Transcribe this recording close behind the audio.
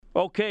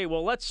Okay,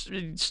 well, let's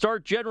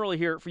start generally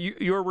here. For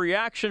your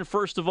reaction,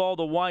 first of all,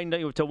 to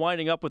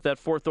winding up with that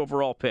 4th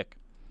overall pick.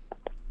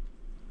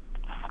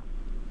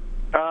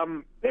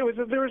 There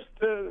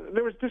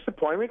was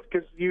disappointment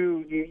because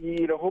you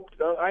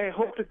hoped I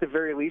hoped at the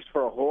very least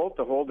for a hold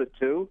to hold it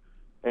 2,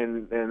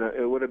 and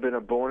it would have been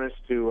a bonus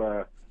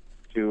to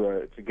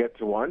get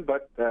to 1.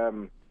 But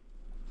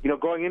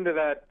going into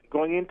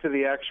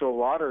the actual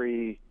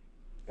lottery,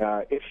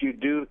 if you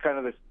do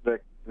kind of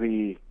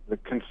the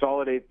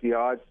consolidate the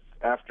odds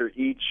after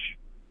each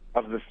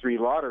of the 3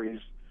 lotteries,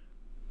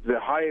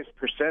 the highest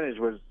percentage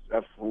was,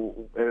 as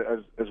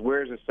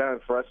weird as it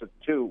sounded for us at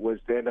 2, was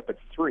to end up at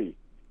 3.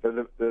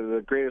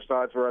 The greatest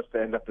odds for us to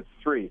end up at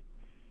 3.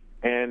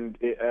 And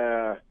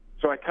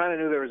so I kind of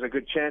knew there was a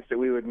good chance that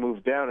we would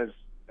move down.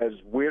 As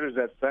weird as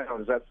that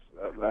sounds, that's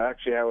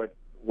actually how it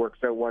works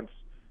out once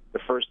the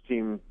first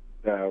team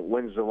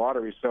wins the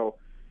lottery. So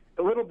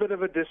a little bit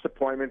of a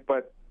disappointment,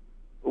 but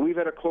we've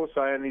had a close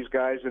eye on these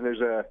guys, and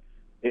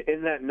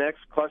in that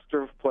next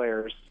cluster of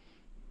players,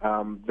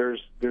 there's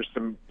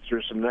some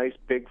nice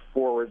big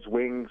forwards,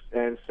 wings,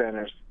 and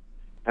centers,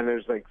 and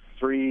there's like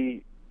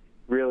 3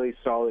 really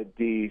solid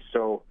D.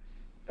 So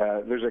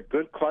there's a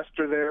good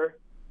cluster there,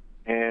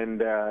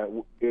 and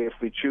if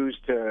we choose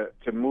to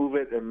move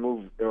it and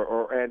move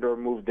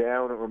move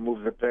down or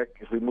move the pick,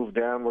 if we move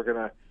down, we're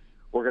gonna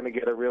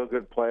get a real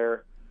good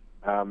player.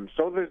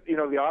 So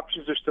the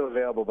options are still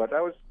available, but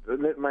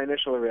my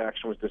initial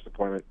reaction was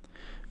disappointment.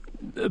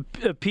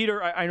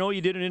 Peter, I know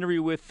you did an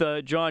interview with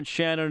John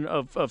Shannon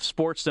of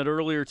Sportsnet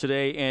earlier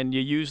today, and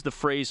you used the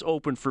phrase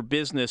 "open for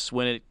business"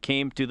 when it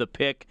came to the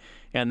pick,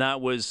 and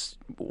that was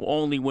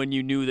only when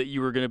you knew that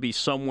you were going to be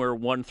somewhere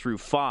 1 through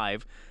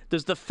 5.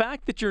 Does the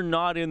fact that you're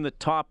not in the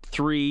top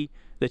 3,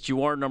 that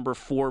you are number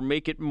 4,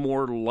 make it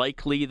more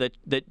likely that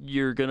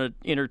you're going to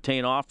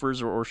entertain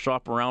offers or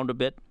shop around a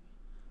bit?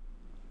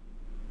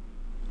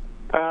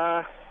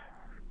 I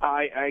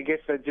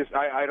guess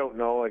I don't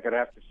know. Like, I'd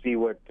have to see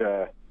what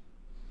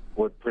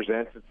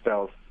presents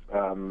itself.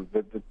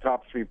 The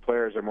top 3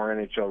 players are more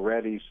NHL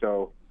ready,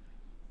 so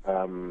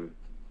it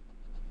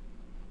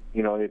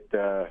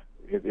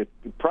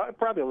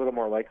probably a little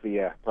more likely.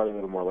 Yeah, probably a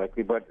little more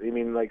likely. But I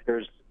mean, like,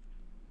 there's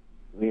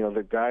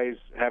the guys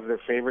have their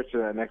favorites in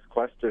that next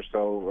cluster,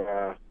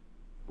 so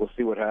we'll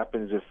see what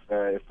happens if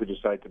we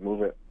decide to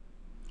move it.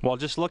 Well,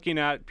 just looking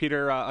at,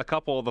 Peter, a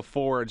couple of the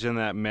forwards in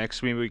that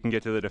mix, maybe we can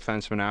get to the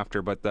defensemen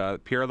after, but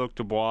Pierre-Luc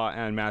Dubois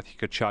and Matthew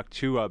Tkachuk,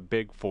 2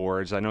 big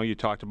forwards. I know you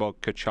talked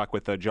about Tkachuk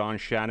with John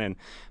Shannon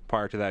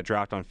prior to that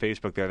draft on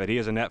Facebook there, that he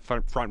has a net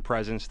front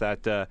presence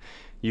that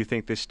you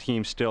think this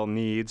team still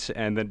needs.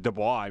 And then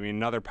Dubois, I mean,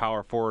 another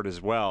power forward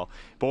as well.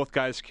 Both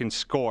guys can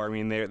score. I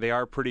mean, they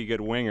are pretty good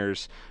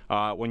wingers.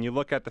 When you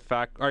look at the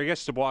fact, or I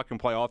guess Dubois can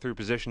play all 3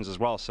 positions as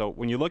well. So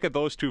when you look at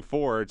those 2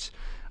 forwards,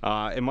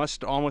 it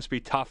must almost be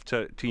tough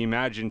to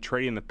imagine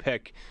trading the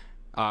pick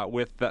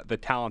with the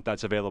talent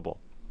that's available.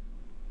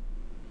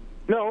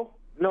 No,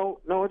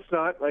 it's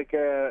not. Like,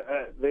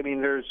 I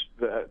mean, there's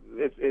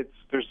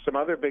some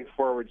other big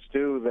forwards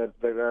too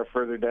that are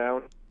further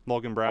down.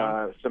 Logan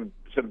Brown, some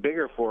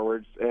bigger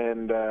forwards,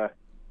 and and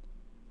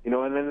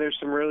then there's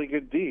some really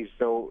good Ds.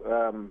 So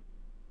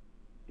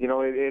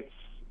it's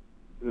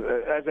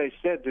as I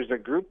said, there's a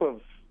group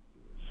of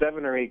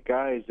 7 or 8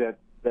 guys that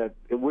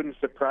it wouldn't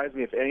surprise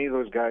me if any of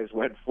those guys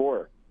went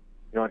 4.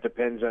 It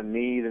depends on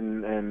need,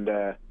 and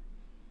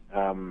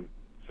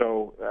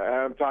so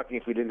I'm talking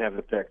if we didn't have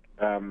the pick.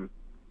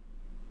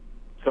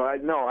 So I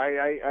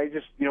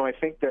just I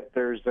think that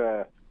there's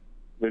a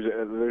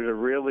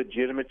real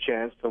legitimate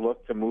chance to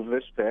look to move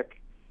this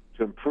pick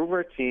to improve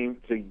our team,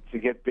 to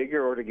get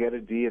bigger or to get a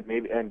D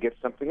and get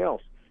something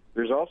else.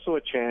 There's also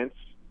a chance,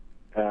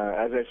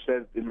 as I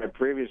said in my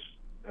previous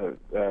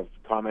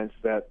comments,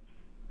 that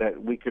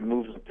we could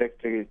move the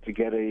pick to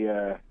get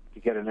an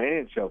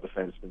NHL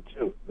defenseman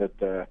too.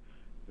 That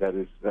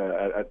is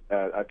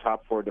a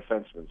top 4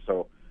 defenseman.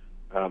 So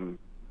I'm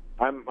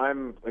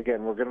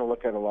again, we're going to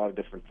look at a lot of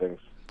different things.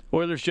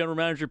 Oilers General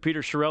Manager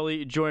Peter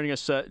Chiarelli joining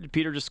us.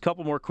 Peter, just a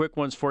couple more quick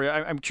ones for you.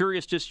 I'm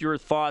curious, just your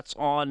thoughts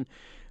on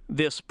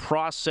this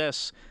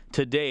process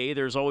today.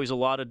 There's always a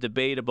lot of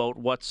debate about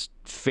what's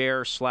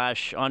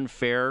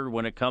fair/unfair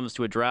when it comes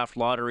to a draft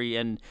lottery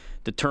and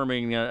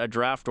determining a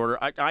draft order.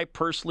 I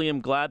personally am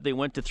glad they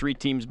went to 3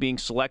 teams being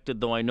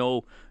selected, though I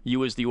know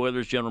you as the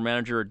Oilers general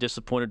manager are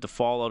disappointed to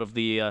fall out of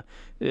the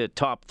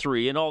top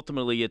 3. And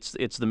ultimately, it's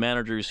the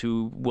managers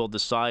who will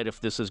decide if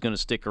this is going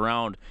to stick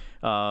around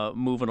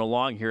moving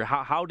along here.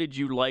 How did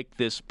you like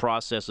this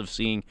process of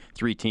seeing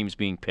 3 teams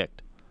being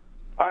picked?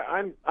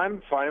 I'm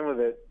fine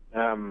with it.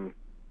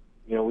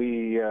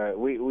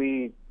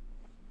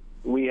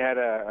 We had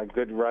a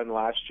good run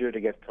last year to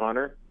get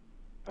Connor.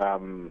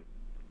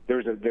 There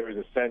was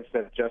a sense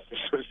that justice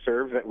was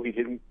served that we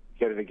didn't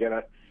get it again.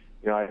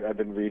 I've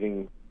been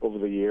reading over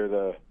the year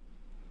the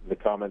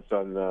comments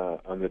on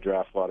the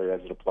draft lottery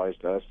as it applies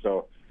to us.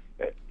 So,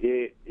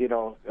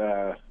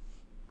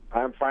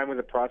 I'm fine with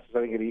the process.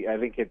 I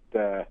think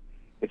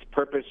its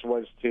purpose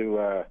was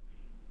to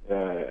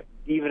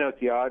even out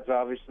the odds,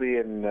 obviously,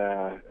 and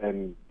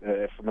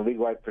from a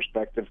league-wide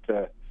perspective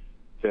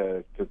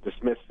to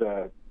dismiss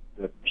the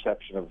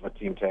perception of a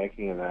team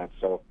tanking and that.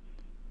 So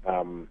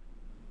I'm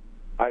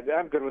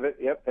good with it.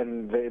 Yep,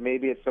 and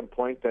maybe at some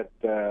point that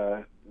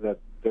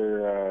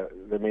there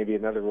may be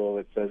another rule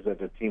that says that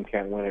the team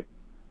can't win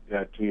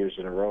it 2 years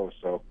in a row.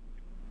 So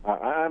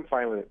I'm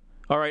fine with it.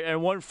 All right,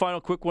 and one final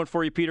quick one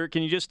for you, Peter.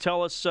 Can you just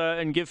tell us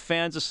and give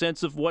fans a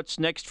sense of what's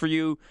next for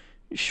you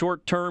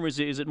short term? Is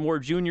it more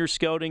junior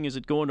scouting? Is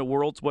it going to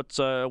Worlds? What's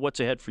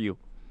ahead for you?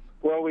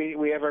 Well,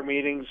 we have our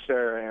meetings,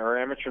 our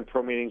amateur and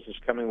pro meetings this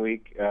coming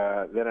week.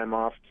 Then I'm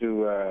off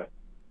to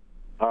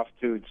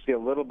see a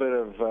little bit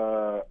of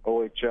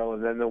OHL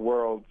and then the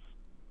Worlds,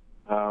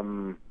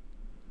 and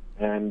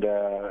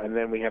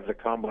then we have the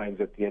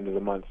combines at the end of the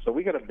month. So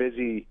we got a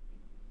busy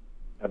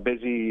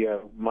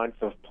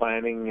month of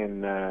planning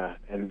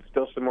and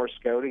still some more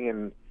scouting.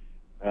 And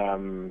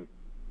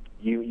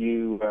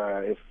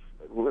if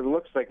it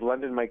looks like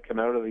London might come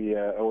out of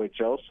the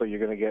OHL, so you're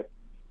going to get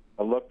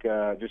a look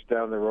just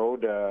down the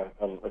road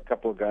of a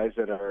couple of guys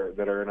that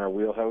are in our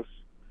wheelhouse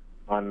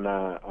on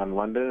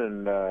London,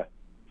 and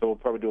so we'll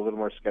probably do a little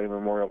more scouting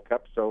Memorial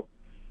Cup. So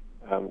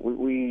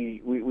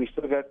we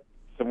still got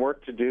some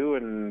work to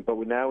do, but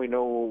now we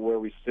know where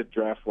we sit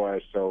draft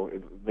wise, so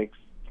it makes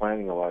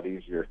planning a lot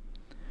easier.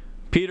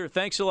 Peter,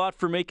 thanks a lot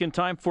for making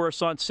time for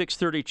us on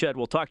 6:30 CHED.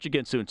 We'll talk to you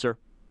again soon, sir.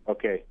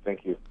 Okay, thank you.